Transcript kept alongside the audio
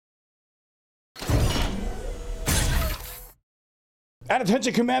At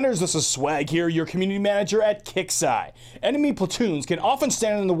attention commanders, this is Swag here, your community manager at KIXEYE. Enemy platoons can often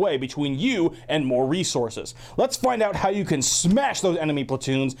stand in the way between you and more resources. Let's find out how you can smash those enemy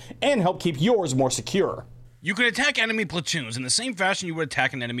platoons and help keep yours more secure. You can attack enemy platoons in the same fashion you would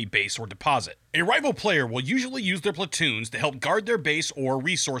attack an enemy base or deposit. A rival player will usually use their platoons to help guard their base or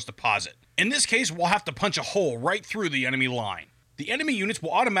resource deposit. In this case, we'll have to punch a hole right through the enemy line. The enemy units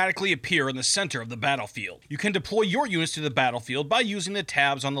will automatically appear in the center of the battlefield. You can deploy your units to the battlefield by using the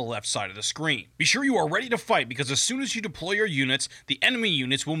tabs on the left side of the screen. Be sure you are ready to fight because as soon as you deploy your units, the enemy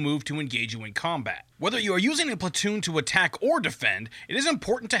units will move to engage you in combat. Whether you are using a platoon to attack or defend, it is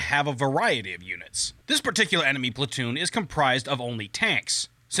important to have a variety of units. This particular enemy platoon is comprised of only tanks.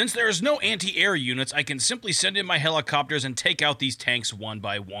 Since there is no anti-air units, I can simply send in my helicopters and take out these tanks one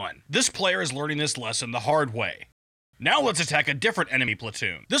by one. This player is learning this lesson the hard way. Now let's attack a different enemy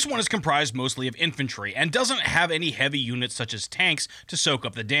platoon. This one is comprised mostly of infantry and doesn't have any heavy units such as tanks to soak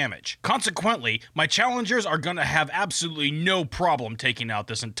up the damage. Consequently, my challengers are gonna have absolutely no problem taking out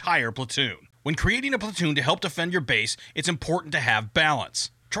this entire platoon. When creating a platoon to help defend your base, it's important to have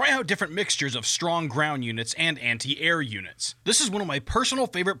balance. Try out different mixtures of strong ground units and anti-air units. This is one of my personal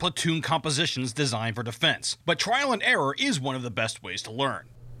favorite platoon compositions designed for defense, but trial and error is one of the best ways to learn.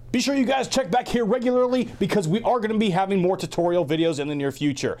 Be sure you guys check back here regularly because we are going to be having more tutorial videos in the near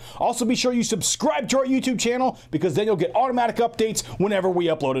future. Also be sure you subscribe to our YouTube channel because then you'll get automatic updates whenever we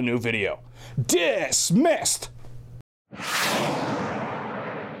upload a new video. Dismissed!